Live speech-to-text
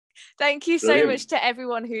Thank you so Brilliant. much to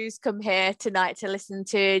everyone who's come here tonight to listen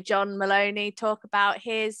to John Maloney talk about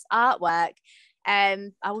his artwork. I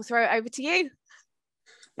will throw it over to you.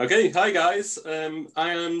 Okay, hi guys. I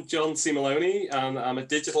am John C. Maloney, and I'm a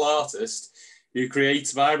digital artist who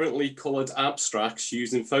creates vibrantly coloured abstracts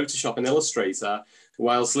using Photoshop and Illustrator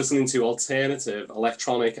whilst listening to alternative,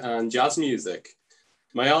 electronic and jazz music.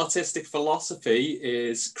 My artistic philosophy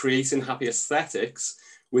is creating happy aesthetics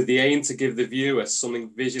with the aim to give the viewer something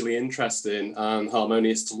visually interesting and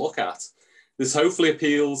harmonious to look at. This hopefully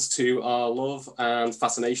appeals to our love and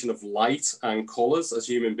fascination of light and colours as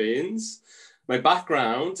human beings. My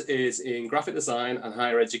background is in graphic design and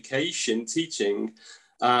higher education teaching,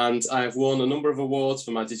 and I have won a number of awards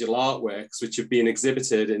for my digital artworks, which have been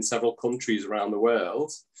exhibited in several countries around the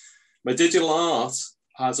world. My digital art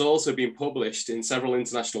has also been published in several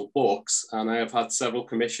international books, and I have had several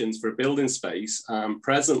commissions for a building space.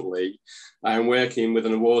 Presently, I am working with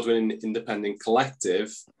an award-winning independent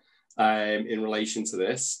collective in relation to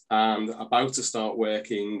this, and about to start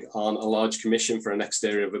working on a large commission for an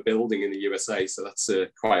exterior of a building in the USA. So that's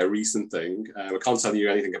quite a recent thing. I can't tell you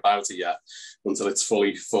anything about it yet until it's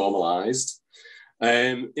fully formalized.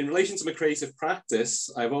 In relation to my creative practice,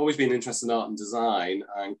 I've always been interested in art and design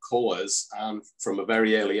and colours, and from a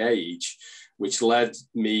very early age, which led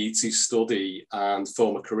me to study and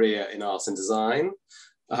form a career in art and design.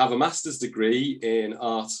 I have a master's degree in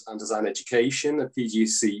art and design education, a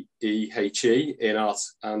PGCE in art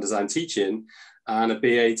and design teaching, and a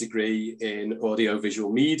BA degree in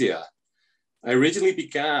audiovisual media. I originally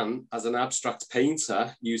began as an abstract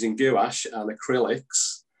painter using gouache and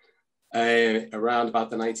acrylics around about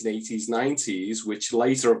the 1980s, 90s, which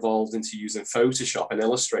later evolved into using Photoshop and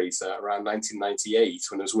Illustrator around 1998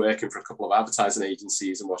 when I was working for a couple of advertising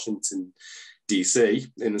agencies in Washington,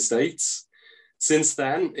 DC in the States. Since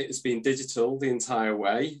then, it has been digital the entire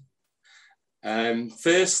way.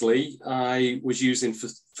 Firstly, I was using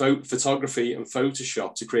photography and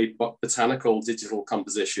Photoshop to create botanical digital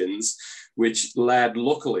compositions, which led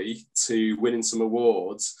luckily to winning some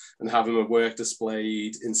awards and having my work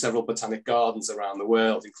displayed in several botanic gardens around the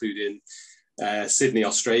world, including Sydney,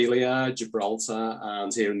 Australia, Gibraltar,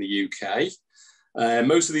 and here in the UK.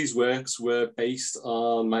 Most of these works were based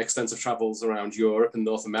on my extensive travels around Europe and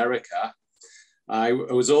North America. I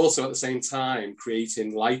was also at the same time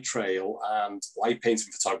creating light trail and light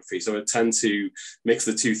painting photography. So I tend to mix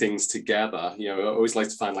the two things together. I always like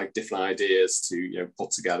to find like different ideas to,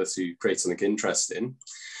 put together to create something interesting.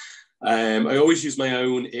 I always use my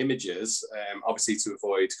own images, obviously to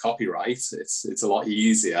avoid copyright. It's a lot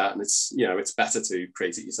easier, and it's better to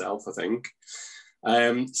create it yourself, I think.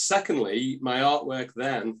 Secondly, my artwork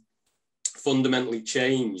then fundamentally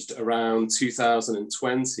changed around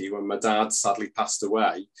 2020 when my dad sadly passed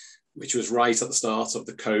away, which was right at the start of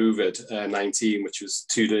the COVID-19, which was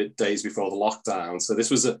 2 days before the lockdown. So this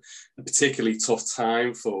was a particularly tough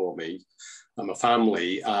time for me and my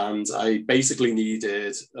family, and I basically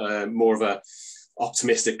needed more of a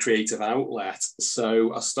optimistic creative outlet.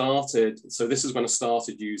 So this is when I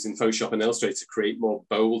started using Photoshop and Illustrator to create more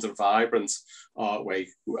bold and vibrant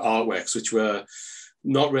artworks, which were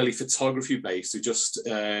not really photography based, they're just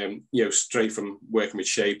straight from working with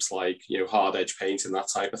shapes like hard edge painting, that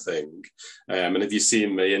type of thing. And if you've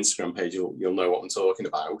seen my Instagram page, you'll know what I'm talking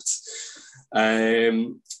about.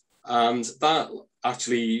 And that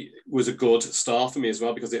actually was a good start for me as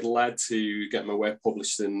well, because it led to get my work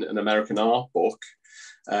published in an American art book.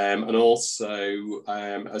 And also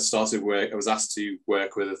I was asked to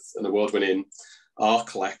work with an award-winning art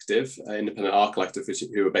collective, independent art collective,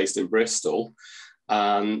 who are based in Bristol.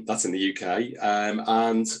 And that's in the UK,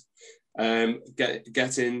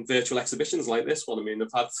 getting virtual exhibitions like this one. I mean,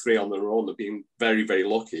 I've had 3 on the run. I've been very, very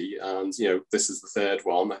lucky, and this is the 3rd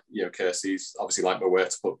one. Kirsty's obviously liked my work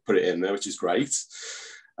to put it in there, which is great.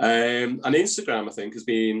 And Instagram, I think, has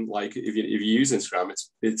been like, if you use Instagram, I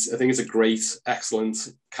think it's a great,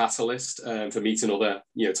 excellent catalyst for meeting other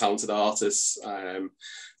talented artists and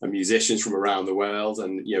musicians from around the world.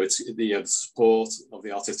 And the support of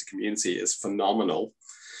the artistic community is phenomenal.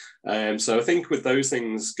 So I think with those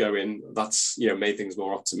things going, that's made things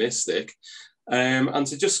more optimistic. And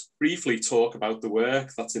to just briefly talk about the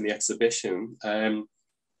work that's in the exhibition.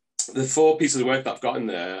 The 4 pieces of work that I've got in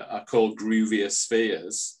there are called Groovier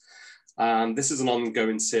Spheres. And this is an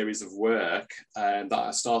ongoing series of work that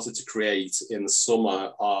I started to create in the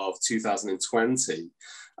summer of 2020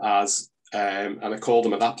 and I called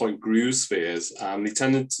them at that point groove spheres. And they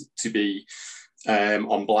tended to be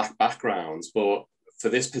on black backgrounds, but for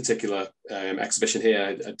this particular exhibition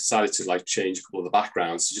here, I decided to change a couple of the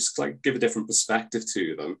backgrounds to just give a different perspective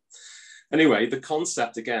to them. Anyway, the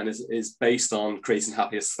concept again is based on creating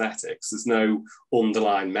happy aesthetics. There's no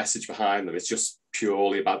underlying message behind them. It's just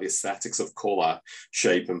purely about the aesthetics of colour,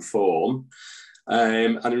 shape and form.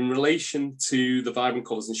 And in relation to the vibrant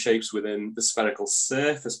colours and shapes within the spherical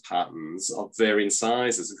surface patterns of varying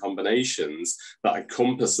sizes and combinations that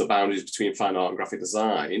encompass the boundaries between fine art and graphic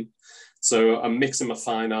design. So I'm mixing my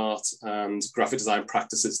fine art and graphic design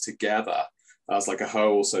practices together as like a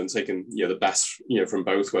whole. So I'm taking, the best, from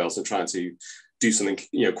both worlds and trying to do something,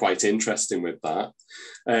 quite interesting with that.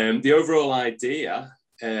 The overall idea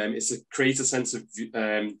is to create a sense of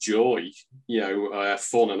joy,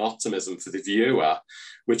 fun and optimism for the viewer,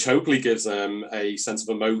 which hopefully gives them a sense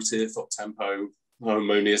of emotive, up-tempo,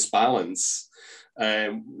 harmonious balance.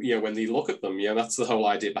 When they look at them, that's the whole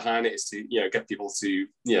idea behind it, is to, get people to,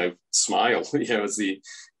 smile, as they,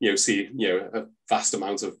 see, a vast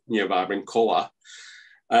amount of, vibrant colour.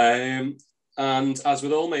 And as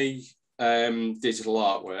with all my digital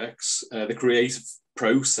artworks, the creative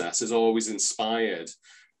process is always inspired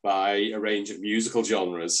by a range of musical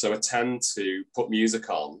genres. So I tend to put music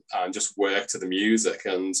on and just work to the music.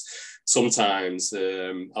 And sometimes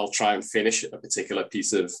I'll try and finish a particular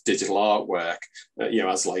piece of digital artwork,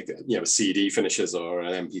 as like, a CD finishes or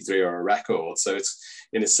an MP3 or a record. So it's,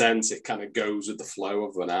 in a sense, it kind of goes with the flow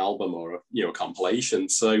of an album or, a compilation.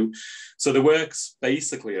 So the works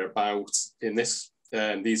basically are about, in this,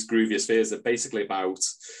 these groovy spheres, are basically about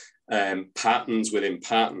patterns within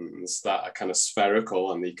patterns that are kind of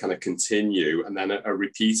spherical, and they kind of continue, and then a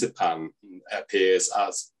repeated pattern appears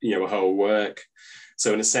as, a whole work.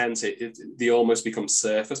 So in a sense, they almost become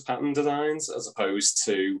surface pattern designs as opposed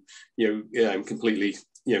to, completely,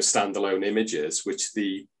 standalone images, which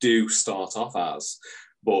they do start off as.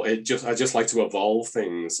 But I just like to evolve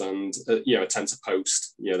things, and I tend to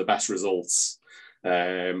post, the best results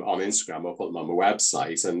on Instagram. I'll put them on my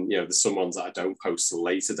website, and there's some ones that I don't post till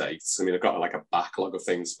later dates. I mean, I've got like a backlog of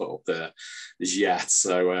things put up there as yet,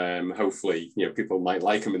 so hopefully people might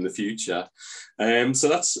like them in the future. So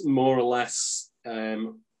that's more or less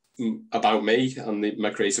about me and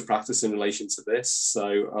my creative practice in relation to this.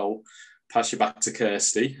 So I'll pass you back to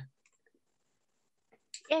Kirsty.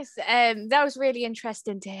 Yes, that was really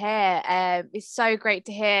interesting to hear. It's so great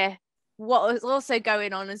to hear what was also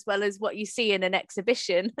going on, as well as what you see in an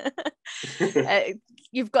exhibition.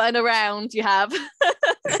 You've gotten around, you have.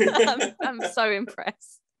 I'm so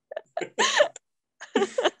impressed.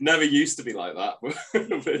 Never used to be like that, but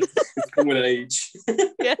it's come with age.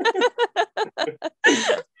 Yeah.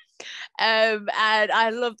 And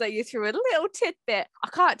I love that you threw a little tidbit. I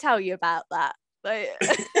can't tell you about that. Like,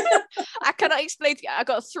 I cannot explain to you. I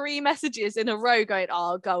got 3 messages in a row going,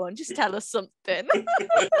 "Oh, go on, just tell us something."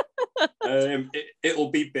 It'll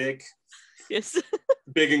be big. Yes.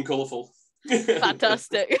 Big and colourful.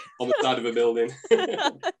 Fantastic. On the side of a building.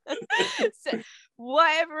 So,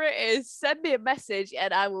 whatever it is, send me a message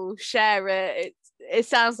and I will share it. It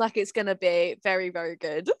sounds like it's going to be very, very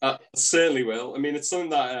good. Certainly will. I mean, it's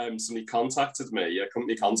something that somebody contacted me. A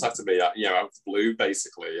company contacted me, out of the blue,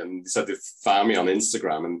 basically, and they said they found me on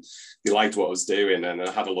Instagram and they liked what I was doing, and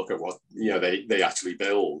I had a look at what they actually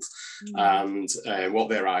build and what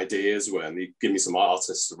their ideas were, and they give me some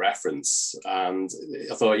artists to reference. And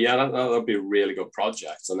I thought, that'd be a really good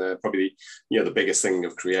project, and probably the biggest thing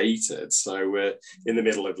I've created. So we're in the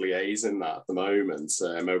middle of liaising that at the moment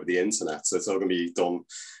over the internet. So it's all going to be done,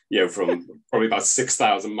 from probably about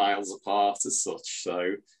 6,000 miles apart as such.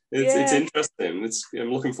 So it's interesting.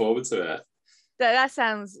 I'm looking forward to it. That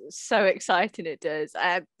sounds so exciting. It does.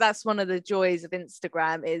 That's one of the joys of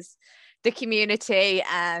Instagram, is the community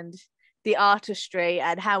and the artistry,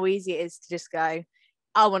 and how easy it is to just go,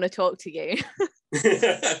 "I want to talk to you."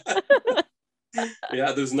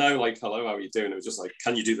 Yeah, there's no like, "Hello, how are you doing?" It was just like,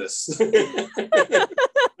 "Can you do this?"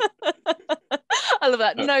 I love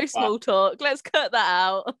that. No small talk. Let's cut that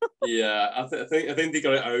out. Yeah, I think they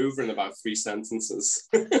got it over in about 3 sentences.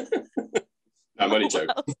 I'm only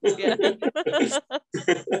joking. Yeah.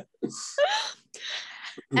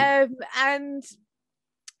 And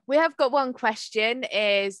we have got one question.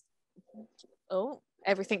 Is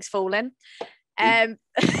everything's falling.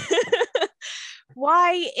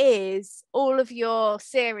 Why is all of your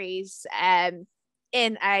series in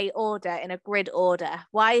a grid order?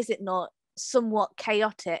 Why is it not somewhat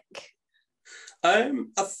chaotic? I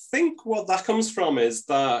think what that comes from is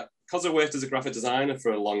that because I worked as a graphic designer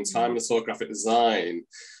for a long time and I saw graphic design,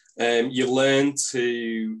 you learn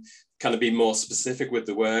to kind of be more specific with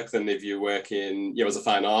the work than if you're working, as a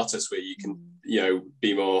fine artist, where you can,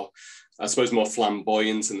 be more, I suppose, more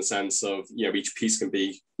flamboyant in the sense of, each piece can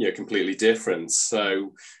be, completely different.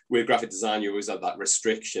 So with graphic design, you always have that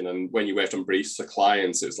restriction. And when you worked on briefs for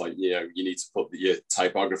clients, it was like, you need to put your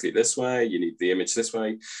typography this way, you need the image this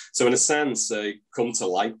way. So in a sense, I come to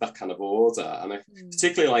like that kind of order. And I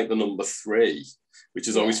particularly like the number 3, which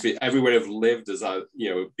has always been, everywhere I've lived has,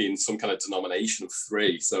 been some kind of denomination of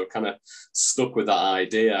 3. So kind of stuck with that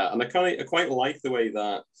idea. And I quite like the way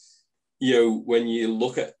that, when you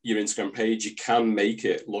look at your Instagram page, you can make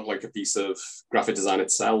it look like a piece of graphic design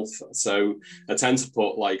itself. So I tend to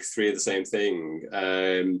put like 3 of the same thing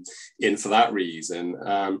in for that reason.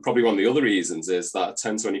 Probably one of the other reasons is that I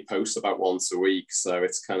tend to only post about once a week. So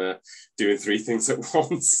it's kind of doing 3 things at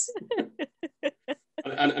once.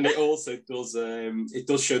 And it also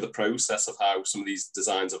does show the process of how some of these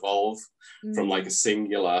designs evolve from like a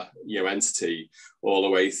singular entity all the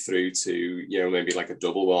way through to maybe like a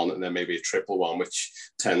double one and then maybe a triple one, which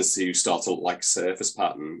tends to start to look like a surface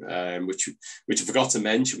pattern, which I forgot to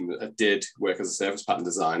mention. I did work as a surface pattern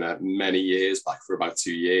designer many years back, for about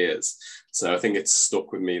 2 years, so I think it's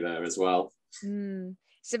stuck with me there as well.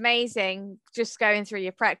 It's amazing just going through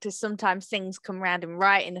your practice. Sometimes things come around and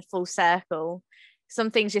right in a full circle. Some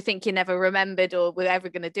things you think you never remembered or were ever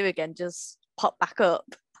going to do again just pop back up.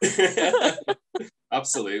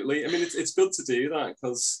 Absolutely. I mean, it's good to do that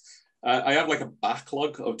because I have like a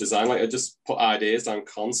backlog of design. Like I just put ideas down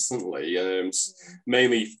constantly.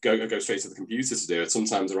 Mainly go straight to the computer to do it.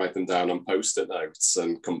 Sometimes I write them down on Post-it notes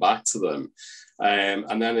and come back to them.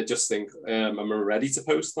 And then I just think, am I ready to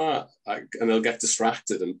post that? And I'll get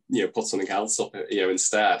distracted and put something else up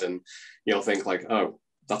instead. And you'll think like, oh,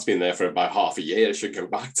 that's been there for about half a year. I should go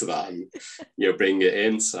back to that and bring it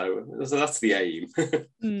in. So that's the aim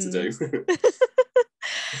to do.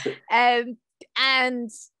 And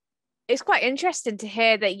it's quite interesting to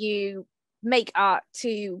hear that you make art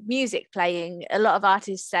to music playing. A lot of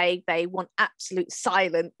artists say they want absolute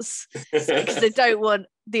silence because they don't want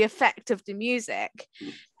the effect of the music.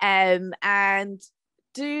 And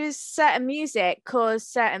do certain music cause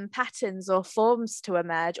certain patterns or forms to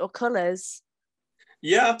emerge, or colours?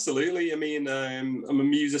 Yeah, absolutely. I mean, I'm a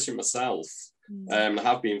musician myself, and I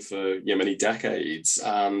have been for many decades.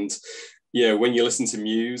 And when you listen to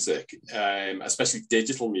music, especially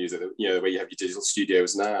digital music, where you have your digital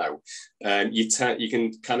studios now, you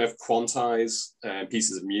can kind of quantize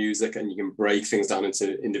pieces of music, and you can break things down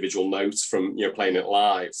into individual notes from playing it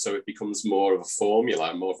live. So it becomes more of a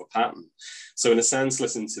formula, more of a pattern. So in a sense,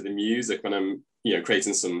 listening to the music when I'm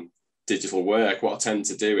creating some digital work, what I tend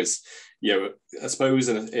to do is, I suppose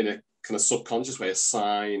in a kind of subconscious way,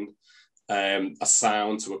 assign a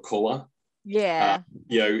sound to a color. It'll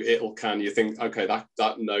you think, okay,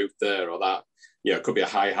 that note there, or that it could be a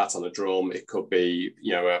hi-hat on a drum, it could be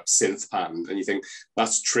a synth pattern, and you think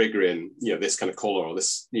that's triggering this kind of color or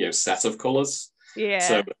this set of colors.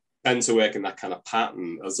 So I tend to work in that kind of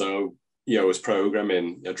pattern as though I was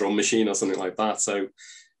programming a drum machine or something like that. So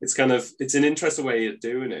it's an interesting way of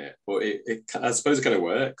doing it, but I suppose it kind of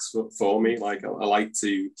works for me. Like I like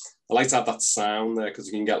to have that sound there because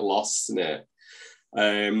you can get lost in it.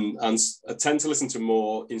 And I tend to listen to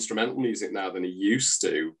more instrumental music now than I used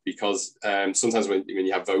to, because sometimes when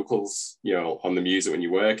you have vocals, on the music when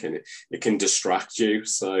you're working, it can distract you.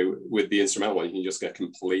 So with the instrumental one, you can just get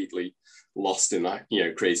completely lost in that,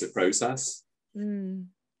 creative process.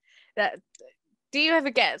 Do you ever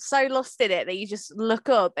get so lost in it that you just look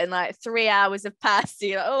up and like 3 hours have passed?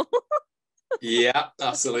 Oh. Yeah,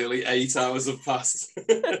 absolutely. 8 hours have passed.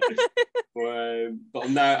 But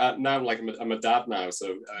now I'm a dad now,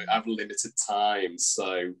 so I have limited time.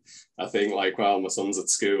 So I think my son's at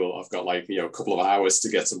school, I've got a couple of hours to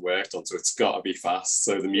get some work done. So it's got to be fast.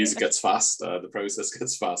 So the music gets faster, the process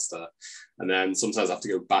gets faster, and then sometimes I have to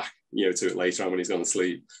go back, to it later on when he's gone to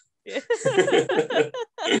sleep.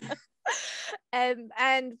 And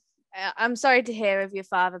I'm sorry to hear of your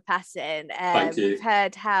father passing. Thank you. We've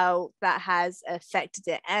heard how that has affected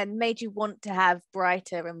it and made you want to have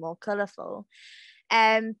brighter and more colourful.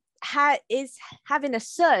 Is having a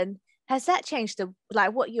son, has that changed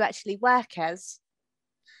what you actually work as?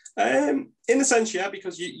 In a sense, yeah,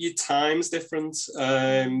 because your time's different.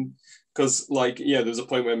 Because there was a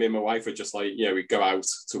point where me and my wife were just we'd go out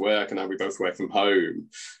to work and now we both work from home,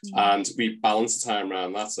 and we balance the time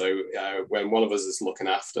around that. So when one of us is looking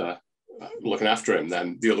after him,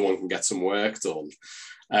 then the other one can get some work done.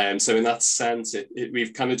 So in that sense,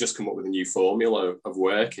 we've kind of just come up with a new formula of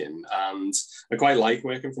working, and I quite like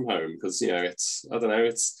working from home because it's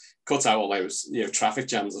cut out all those traffic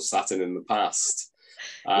jams I've sat in the past,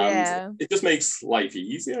 and it just makes life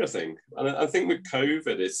easier, I think. And I think with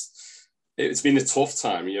COVID, it's been a tough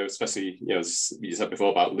time, especially, as you said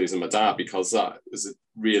before about losing my dad, because that is a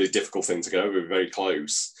really difficult thing to go. We were very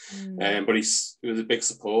close. But he was a big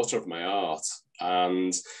supporter of my art.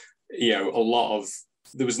 And,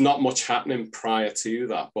 there was not much happening prior to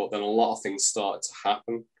that, but then a lot of things started to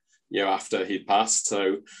happen, after he'd passed.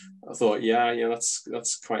 So I thought,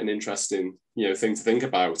 that's quite an interesting, thing to think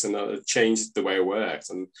about. And it changed the way I worked.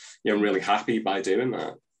 And, I'm really happy by doing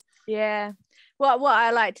that. Yeah. What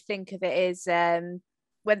I like to think of it is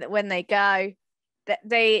when they go, that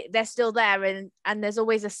they're still there, and there's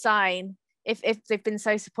always a sign. If they've been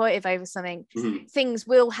so supportive over something, things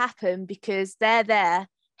will happen because they're there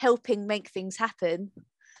helping make things happen.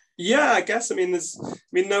 Yeah, I guess.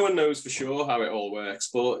 No one knows for sure how it all works,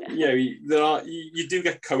 but you do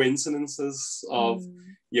get coincidences of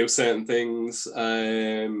certain things.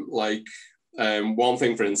 One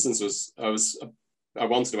thing, for instance, was I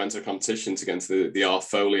wanted to enter a competition to get into the Art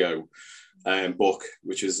Folio book,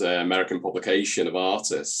 which is an American publication of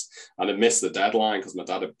artists, and I missed the deadline because my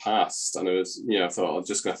dad had passed, and I thought I'm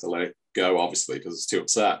just going to have to let it go, obviously, because I was too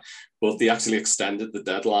upset. But they actually extended the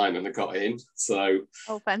deadline and I got in. So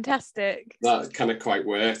fantastic. That kind of quite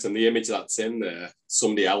worked. And the image that's in there,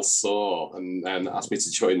 somebody else saw and then asked me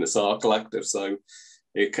to join this art collective. So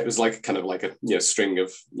it was like a string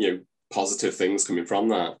of positive things coming from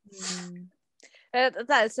that.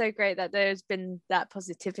 That is so great that there's been that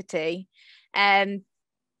positivity, and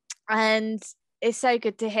it's so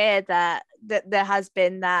good to hear that there has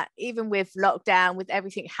been that, even with lockdown, with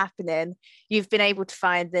everything happening, you've been able to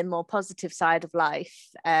find the more positive side of life,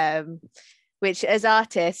 which as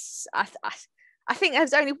artists, I think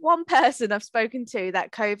there's only one person I've spoken to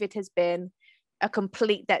that COVID has been a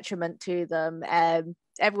complete detriment to them.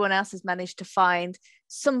 Everyone else has managed to find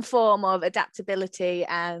some form of adaptability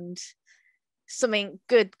and something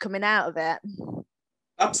good coming out of it.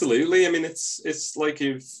 Absolutely. It's like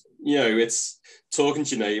it's talking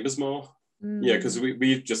to your neighbours more. Because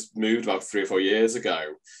we've just moved about 3 or 4 years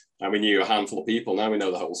ago, and we knew a handful of people. Now we know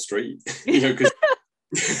the whole street.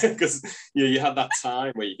 Because you had that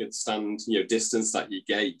time where you could stand distance at your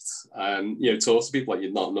gate and talk to people that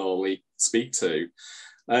you'd not normally speak to.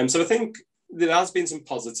 So I think there has been some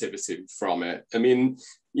positivity from it.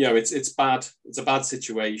 It's bad. It's a bad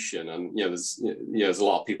situation, and there's a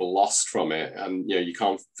lot of people lost from it, and you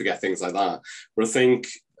can't forget things like that. But I think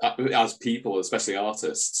as people, especially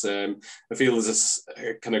artists, I feel there's this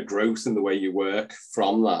kind of growth in the way you work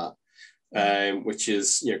from that, which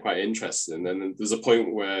is quite interesting. And there's a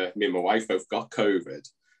point where me and my wife both got COVID,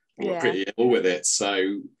 and we're pretty ill with it.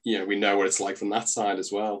 So we know what it's like from that side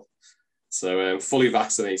as well. So fully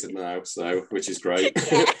vaccinated now, which is great.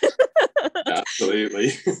 Yeah,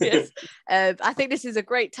 absolutely. Yes. I think this is a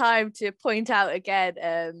great time to point out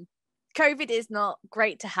again, COVID is not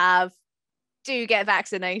great to have. Do get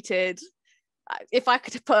vaccinated. If I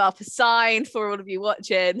could put up a sign for all of you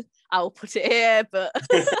watching, I will put it here, but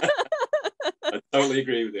I totally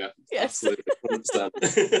agree with you. Yes. Absolutely,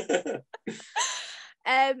 100%.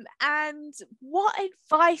 And what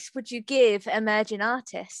advice would you give emerging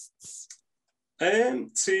artists?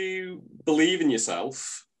 To believe in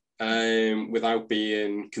yourself without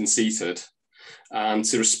being conceited, and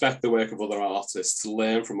to respect the work of other artists, to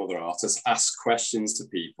learn from other artists, ask questions to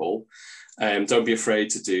people. Don't be afraid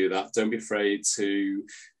to do that. Don't be afraid to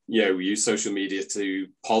use social media to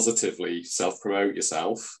positively self-promote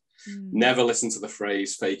yourself. Never listen to the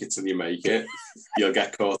phrase "fake it till you make it." You'll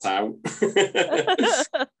get caught out.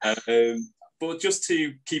 But just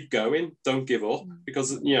to keep going, don't give up,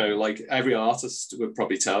 because like every artist would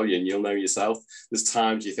probably tell you, and you'll know yourself, there's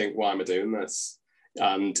times you think, why am I doing this?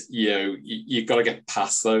 And you've got to get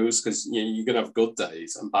past those, because you're going to have good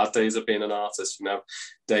days and bad days of being an artist. You have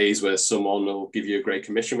days where someone will give you a great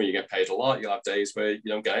commission where you get paid a lot. You'll have days where you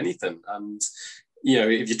don't get anything. And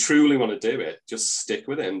if you truly want to do it, just stick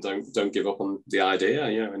with it and don't give up on the idea.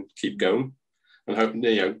 And keep going, and hope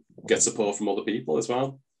get support from other people as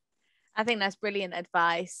well. I think that's brilliant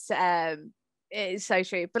advice. It's so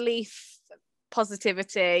true. Belief,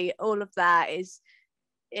 positivity, all of that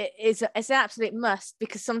it's an absolute must,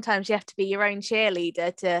 because sometimes you have to be your own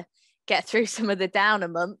cheerleader to get through some of the downer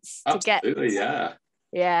months. Absolutely, yeah.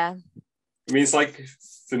 It's like,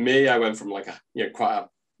 for me, I went from like quite a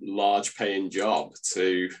large paying job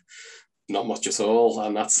to not much at all,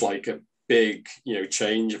 and that's like a big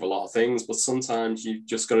change of a lot of things. But sometimes you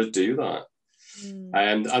just got to do that.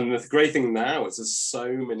 And the great thing now is there's so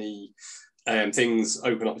many things,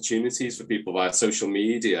 open opportunities for people via social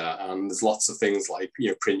media, and there's lots of things like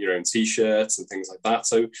print your own t-shirts and things like that.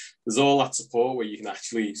 So there's all that support where you can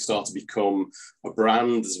actually start to become a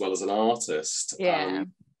brand as well as an artist.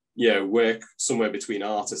 work somewhere between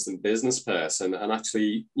artist and business person, and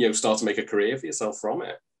actually, start to make a career for yourself from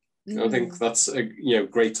it. I think that's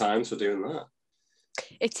great times for doing that.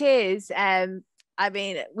 It is. I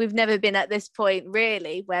mean, we've never been at this point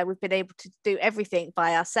really where we've been able to do everything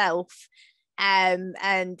by ourselves. And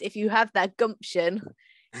if you have that gumption,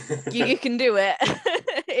 you can do it.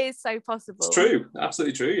 It is so possible. It's true,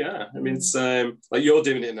 absolutely true. Yeah, I mean, it's like you're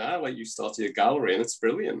doing it now. Like you started your gallery, and it's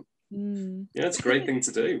brilliant. Yeah, it's a great thing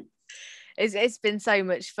to do. It's been so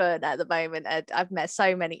much fun at the moment. I've met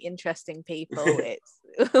so many interesting people. It's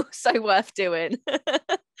so worth doing.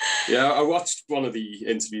 Yeah, I watched one of the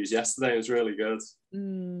interviews yesterday. It was really good.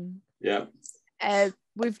 Yeah.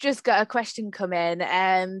 We've just got a question come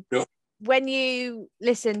in. Sure. When you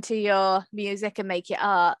listen to your music and make your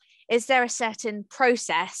art, is there a certain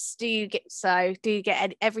process? Do you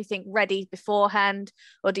get everything ready beforehand,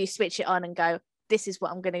 or do you switch it on and go, this is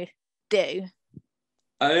what I'm going to do?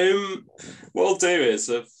 What I'll do is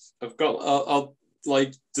I'll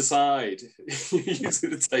like decide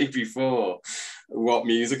usually the day before what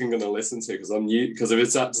music I'm going to listen to, because if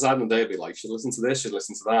it's deciding the day, I'll be like, should listen to this, should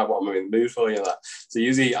listen to that, what am I in the mood for, that. So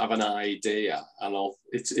usually I have an idea, and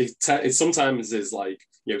it sometimes is like,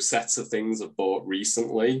 sets of things I've bought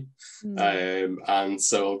recently, and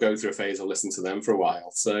so I'll go through a phase, I'll listen to them for a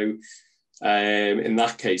while. So in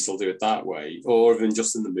that case, I'll do it that way, or even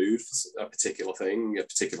just in the mood for a particular thing, a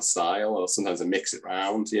particular style, or sometimes I mix it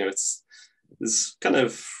around. There's kind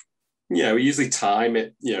of, we usually time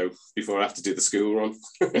it, before I have to do the school run.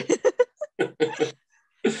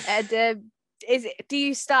 And do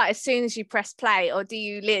you start as soon as you press play, or do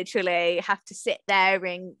you literally have to sit there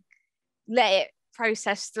and let it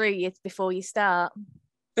process through you before you start?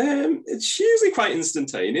 It's usually quite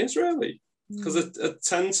instantaneous, really, because I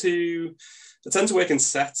tend to work in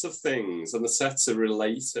sets of things, and the sets are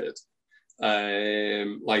related.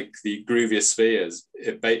 Like the groovier spheres,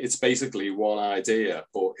 it's basically one idea,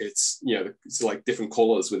 but it's like different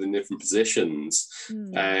colors within different positions,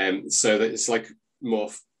 so that it's like more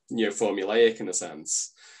formulaic in a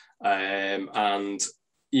sense, and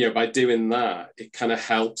by doing that, it kind of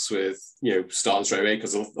helps with starting straight away,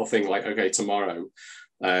 because I'll think like, okay, tomorrow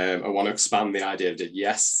I want to expand the idea I did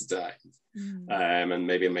yesterday. And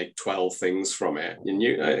maybe make 12 things from it. And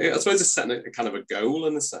I suppose it's setting a kind of a goal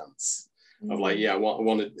in a sense of like, I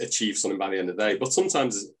want to achieve something by the end of the day. But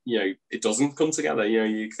sometimes, it doesn't come together.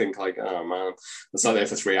 You think like, oh man, I sat there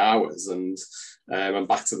for 3 hours and I'm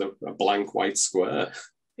back to a blank white square.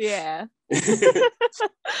 Yeah.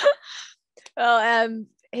 Well,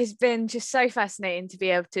 it's been just so fascinating to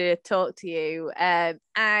be able to talk to you.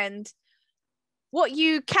 And what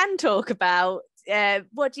you can talk about,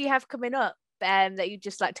 what do you have coming up that you'd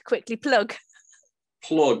just like to quickly plug?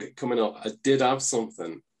 Coming up, I did have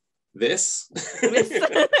something. This.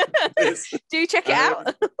 Do check it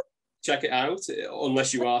out. Check it out,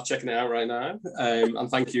 unless you are checking it out right now. And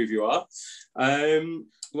thank you if you are.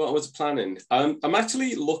 What I was planning, I'm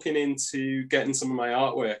actually looking into getting some of my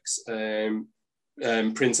artworks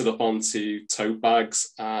printed up onto tote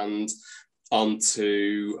bags and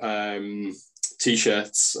onto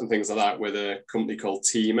T-shirts and things like that with a company called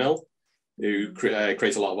T-Mill, who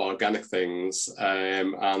create a lot of organic things.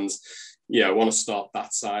 And I want to start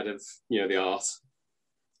that side of the art.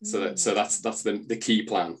 So that's the key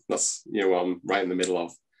plan. That's what I'm right in the middle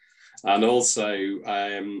of. And also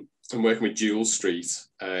I'm working with Jewel Street,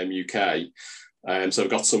 UK. So I've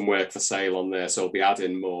got some work for sale on there. So I'll be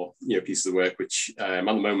adding more pieces of work, which at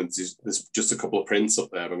the moment there's just a couple of prints up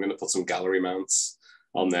there, but I'm going to put some gallery mounts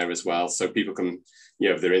on there as well, so people can,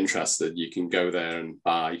 if they're interested, you can go there and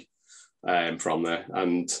buy from there.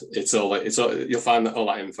 And it's all you'll find all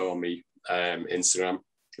that info on me Instagram,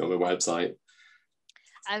 on my website.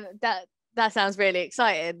 That sounds really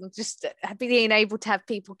exciting. Just being able to have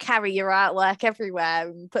people carry your artwork everywhere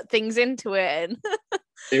and put things into it. And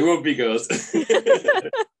it would be good.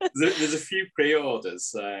 There's a few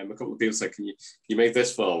pre-orders. A couple of people said, can you make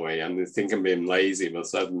this for me? And they think I'm being lazy, but I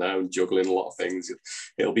said, no, I'm juggling a lot of things.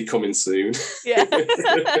 It'll be coming soon. Yeah.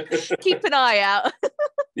 Keep an eye out.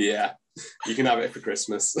 Yeah, you can have it for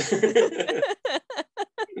Christmas.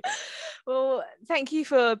 Well, thank you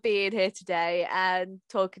for being here today and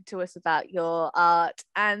talking to us about your art,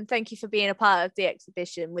 and thank you for being a part of the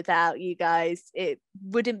exhibition. Without you guys, it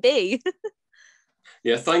wouldn't be.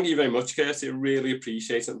 Yeah, thank you very much, Kirsty. I really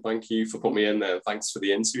appreciate it, and thank you for putting me in there. Thanks for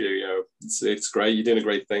the interview. It's great. You're doing a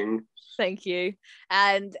great thing. Thank you.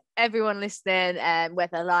 And everyone listening,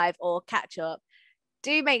 whether live or catch up,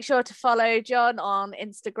 do make sure to follow John on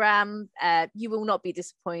Instagram. You will not be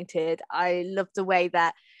disappointed. I love the way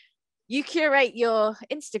that you curate your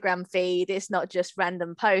Instagram feed. It's not just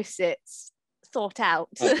random posts, it's thought out.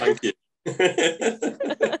 Oh, thank you.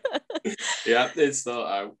 Yeah, it's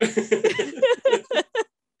thought out.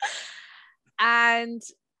 And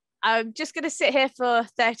I'm just going to sit here for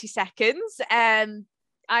 30 seconds.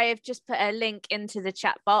 I have just put a link into the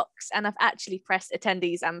chat box, and I've actually pressed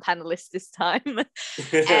attendees and panelists this time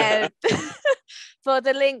for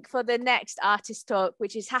the link for the next artist talk,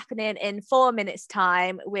 which is happening in 4 minutes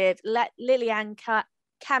time with Liliane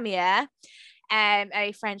Camier,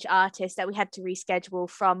 a French artist that we had to reschedule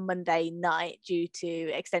from Monday night due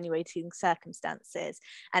to extenuating circumstances,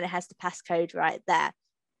 and it has the passcode right there.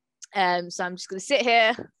 So I'm just going to sit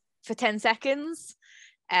here for 10 seconds.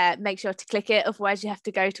 Make sure to click it, otherwise you have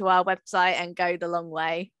to go to our website and go the long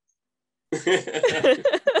way. It's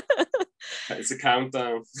a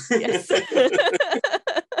countdown. Yes.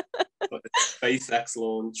 SpaceX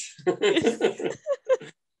launch.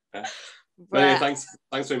 Yeah. Right. Thanks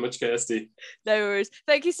very much, Kirsty. No worries.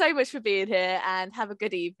 Thank you so much for being here, and have a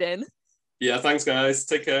good evening. Yeah, thanks guys.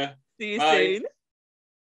 Take care. See you Bye. soon.